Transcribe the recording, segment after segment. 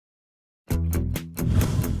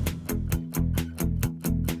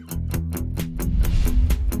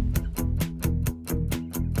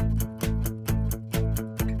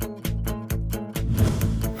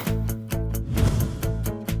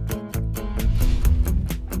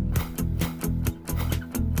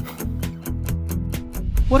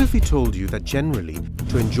What if we told you that generally,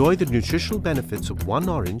 to enjoy the nutritional benefits of one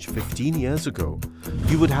orange 15 years ago,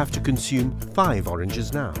 you would have to consume 5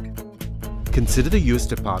 oranges now? Consider the US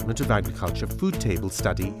Department of Agriculture food table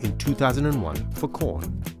study in 2001 for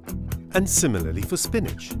corn, and similarly for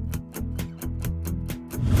spinach.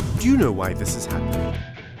 Do you know why this is happening?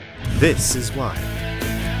 This is why.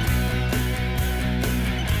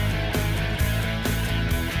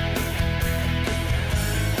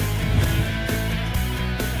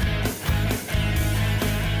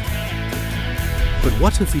 But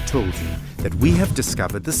what if we told you that we have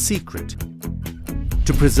discovered the secret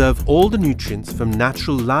to preserve all the nutrients from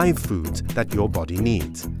natural live foods that your body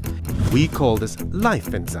needs? We call this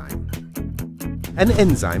life enzyme. An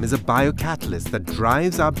enzyme is a biocatalyst that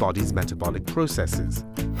drives our body's metabolic processes,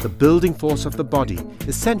 the building force of the body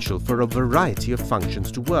essential for a variety of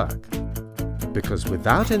functions to work. Because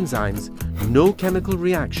without enzymes, no chemical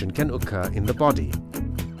reaction can occur in the body.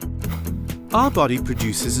 Our body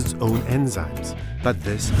produces its own enzymes, but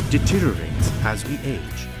this deteriorates as we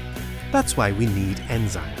age. That's why we need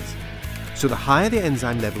enzymes. So the higher the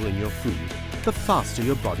enzyme level in your food, the faster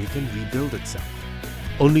your body can rebuild itself.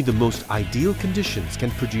 Only the most ideal conditions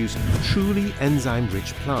can produce truly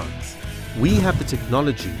enzyme-rich plants. We have the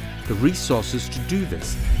technology, the resources to do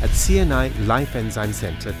this at CNI Life Enzyme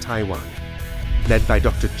Center, Taiwan. Led by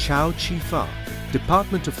Dr. Chow Chi-Fa,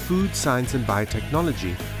 Department of Food Science and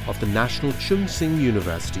Biotechnology of the National Chung Sing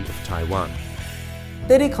University of Taiwan.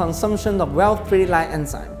 Daily consumption of well-treated life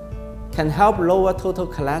enzyme can help lower total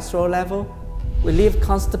cholesterol level, relieve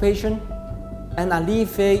constipation, and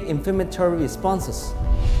alleviate inflammatory responses.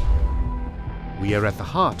 We are at the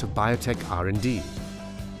heart of biotech R&D.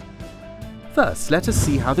 First, let us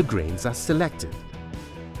see how the grains are selected.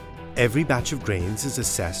 Every batch of grains is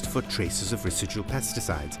assessed for traces of residual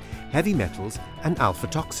pesticides, heavy metals, and alpha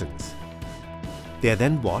toxins. They are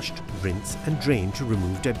then washed, rinsed, and drained to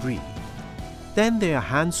remove debris. Then they are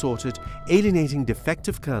hand-sorted, alienating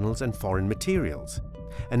defective kernels and foreign materials,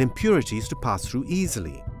 and impurities to pass through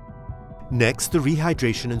easily. Next, the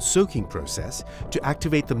rehydration and soaking process to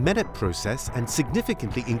activate the MENEP process and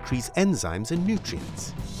significantly increase enzymes and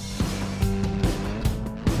nutrients.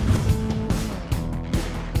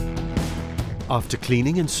 After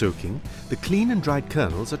cleaning and soaking, the clean and dried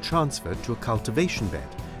kernels are transferred to a cultivation bed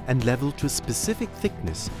and leveled to a specific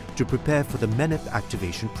thickness to prepare for the MENEP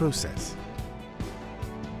activation process.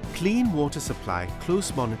 Clean water supply,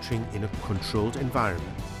 close monitoring in a controlled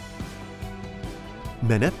environment.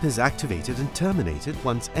 MENEP is activated and terminated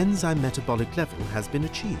once enzyme metabolic level has been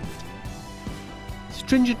achieved.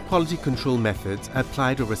 Stringent quality control methods are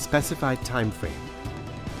applied over a specified time frame.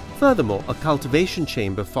 Furthermore, a cultivation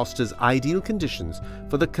chamber fosters ideal conditions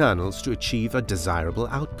for the kernels to achieve a desirable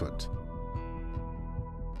output.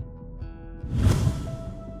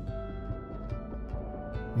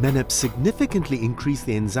 MENEP significantly increased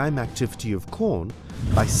the enzyme activity of corn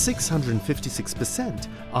by 656%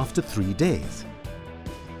 after 3 days.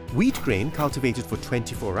 Wheat grain cultivated for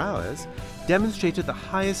 24 hours demonstrated the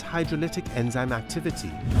highest hydrolytic enzyme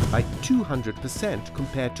activity by 200%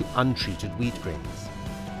 compared to untreated wheat grains.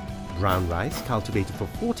 Brown rice cultivated for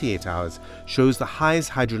 48 hours shows the highest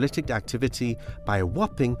hydrolytic activity by a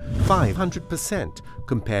whopping 500%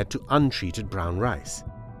 compared to untreated brown rice.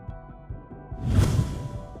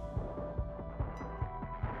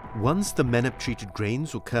 Once the MENEP-treated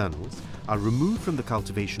grains or kernels are removed from the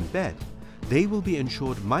cultivation bed, they will be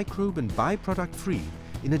ensured microbe and byproduct-free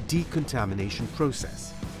in a decontamination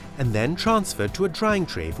process, and then transferred to a drying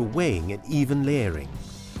tray for weighing and even layering.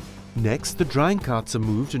 Next, the drying carts are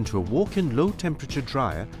moved into a walk-in low-temperature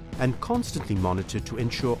dryer and constantly monitored to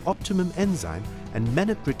ensure optimum enzyme and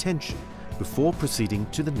MENEP retention before proceeding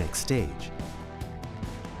to the next stage.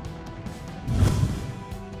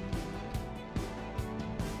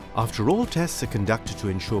 After all tests are conducted to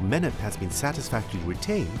ensure MENEP has been satisfactorily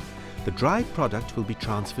retained, the dried product will be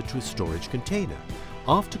transferred to a storage container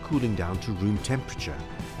after cooling down to room temperature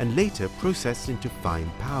and later processed into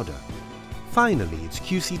fine powder. Finally, it's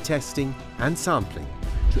QC testing and sampling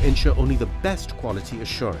to ensure only the best quality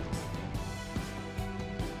assurance.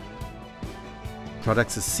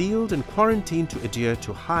 Products are sealed and quarantined to adhere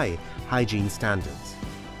to high hygiene standards.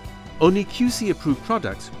 Only QC-approved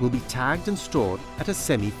products will be tagged and stored at a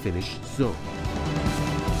semi-finished zone.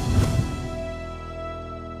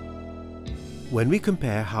 When we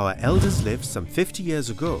compare how our elders lived some 50 years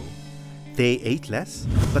ago, they ate less,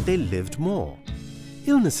 but they lived more.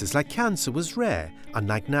 Illnesses like cancer was rare,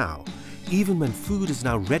 unlike now, even when food is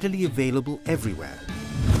now readily available everywhere.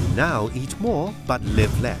 We now eat more, but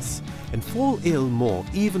live less, and fall ill more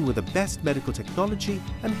even with the best medical technology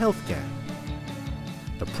and healthcare.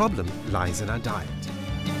 The problem lies in our diet.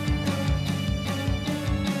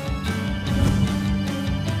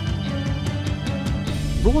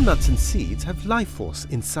 Raw nuts and seeds have life force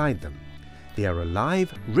inside them. They are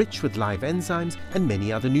alive, rich with live enzymes and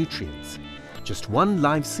many other nutrients. Just one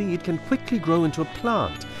live seed can quickly grow into a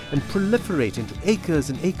plant and proliferate into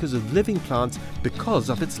acres and acres of living plants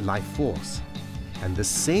because of its life force. And the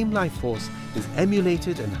same life force is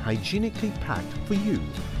emulated and hygienically packed for you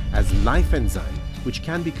as life enzyme, which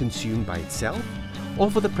can be consumed by itself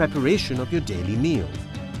or for the preparation of your daily meals,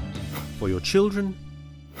 for your children,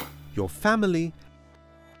 your family,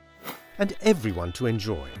 and everyone to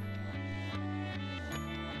enjoy.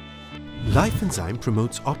 Life Enzyme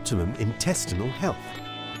promotes optimum intestinal health,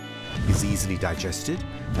 is easily digested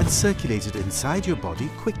and circulated inside your body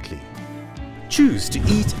quickly. Choose to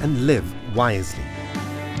eat and live wisely.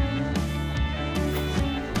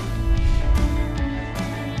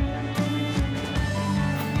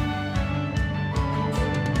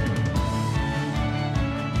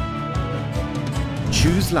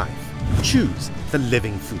 Choose life. Choose the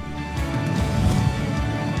living food.